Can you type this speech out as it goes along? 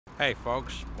Hey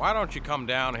folks, why don't you come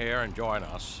down here and join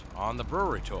us on the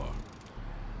brewery tour?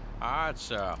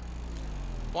 It's a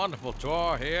wonderful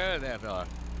tour here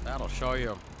that'll show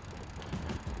you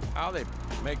how they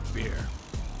make beer.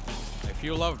 If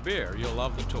you love beer, you'll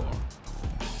love the tour.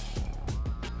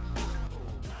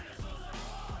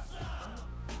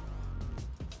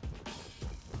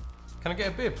 Can I get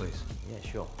a beer, please? Yeah,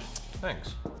 sure.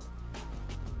 Thanks.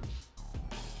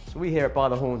 So we here at By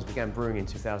the Horns began brewing in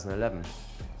 2011.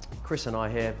 Chris and I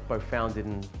here both founded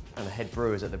and are head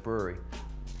brewers at the brewery.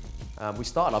 We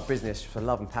started our business for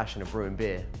love and passion of brewing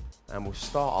beer, and we'll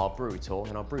start our brewery tour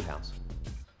in our brew house.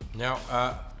 Now,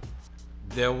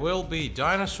 there will be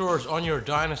dinosaurs on your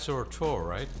dinosaur tour,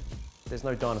 right? There's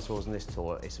no dinosaurs in this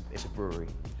tour, it's a brewery.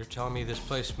 You're telling me this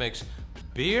place makes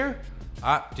beer?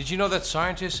 Did you know that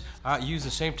scientists use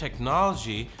the same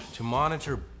technology to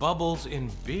monitor bubbles in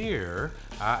beer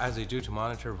as they do to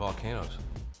monitor volcanoes?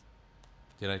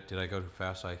 Did I go too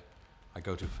fast? I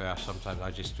go too fast. Sometimes I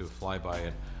just do a flyby,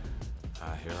 and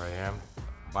here I am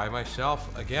by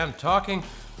myself again, talking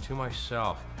to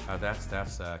myself. That's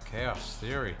chaos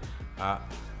theory.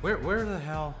 Where the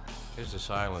hell is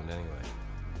this island anyway?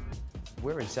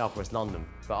 We're in southwest London,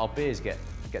 but our beers get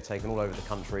taken all over the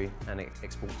country and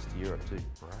exported to Europe too.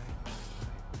 Right.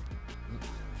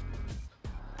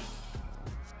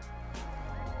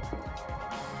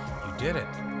 You did it.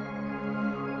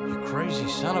 You crazy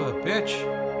son of a bitch.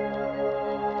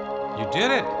 You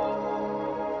did it.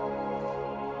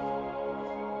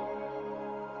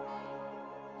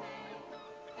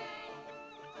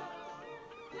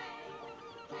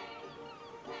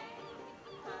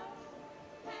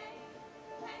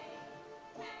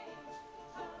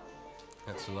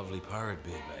 That's a lovely pirate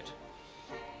beer, mate.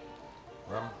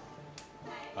 Rum?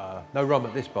 No rum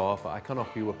at this bar, but I can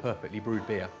offer you a perfectly brewed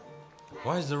beer.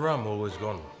 Why is the rum always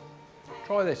gone?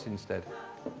 Try this instead.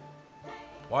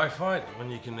 Why fight when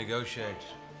you can negotiate?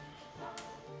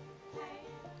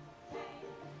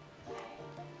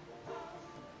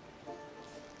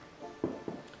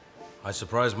 I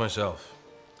surprised myself.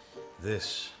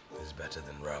 This is better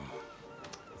than rum.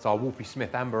 It's our Wolfie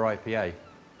Smith Amber IPA.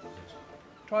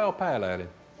 Try our pale ale.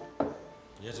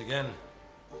 Yet again,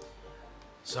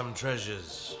 some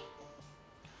treasures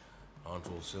aren't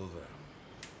all silver.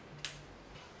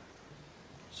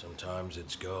 Sometimes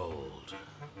it's gold.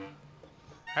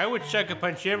 I would sucker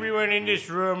punch everyone in this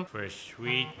room for a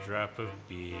sweet drop of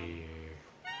beer.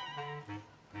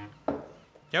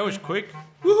 That was quick.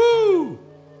 Woohoo!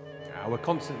 We're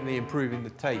constantly improving the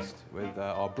taste with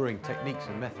our brewing techniques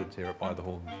and methods here at By the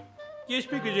Horns. Just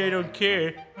because I don't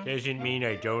care doesn't mean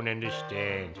I don't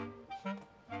understand.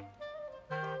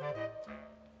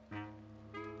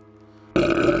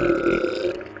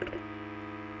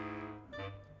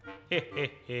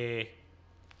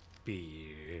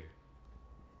 Beer.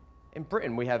 In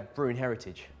Britain, we have brewing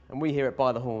heritage, and we here at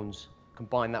By the Horns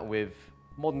combine that with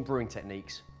modern brewing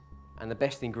techniques and the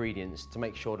best ingredients to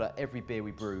make sure that every beer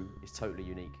we brew is totally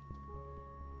unique.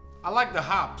 I like the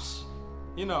hops.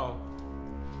 You know,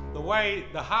 the way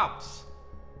the hops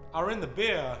are in the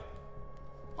beer,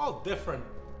 all different.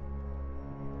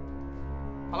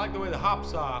 I like the way the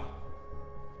hops are.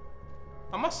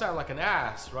 I must sound like an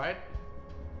ass, right?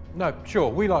 No, sure,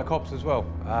 we like hops as well.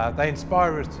 They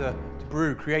inspire us to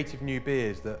brew creative new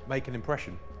beers that make an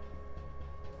impression.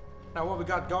 Now what we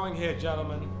got going here,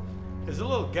 gentlemen, is a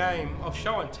little game of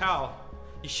show and tell.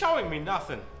 You're showing me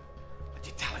nothing, but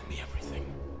you're telling me everything.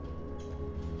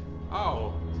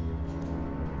 Oh.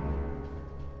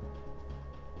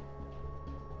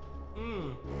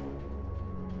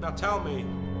 Now tell me,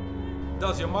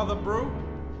 does your mother brew?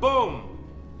 Boom!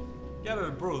 Get her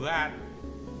to brew that.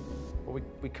 Well,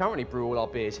 we currently brew all our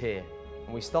beers here,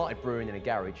 and we started brewing in a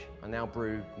garage and now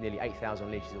brew nearly 8,000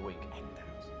 litres a week. 8,000.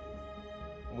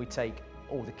 And we take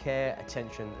all the care,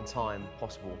 attention and time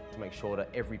possible to make sure that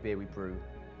every beer we brew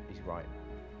is right.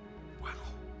 Wow.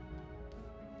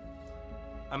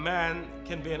 A man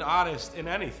can be an artist in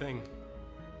anything.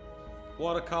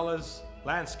 Watercolors,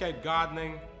 landscape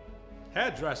gardening,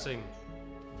 hairdressing,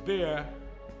 beer.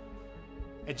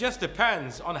 It just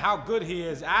depends on how good he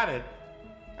is at it.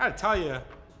 I gotta tell you,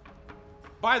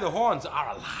 By the Horns are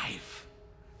alive.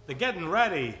 They're getting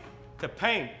ready to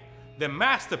paint their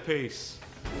masterpiece.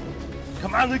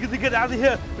 Come on, we got to get out of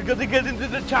here. We got to get into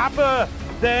the chopper.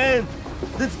 Dan,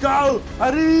 let's go.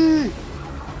 Hurry.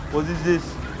 What is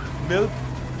this? Milk?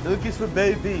 Milk is for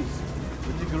babies.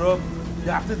 When you grow up, you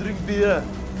have to drink beer.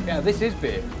 Yeah, this is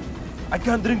beer. I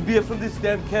can't drink beer from these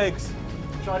damn kegs.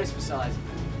 Try this for size.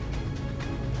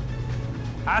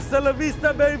 Hasta la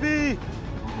vista, baby.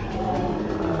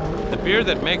 The beer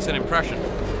that makes an impression.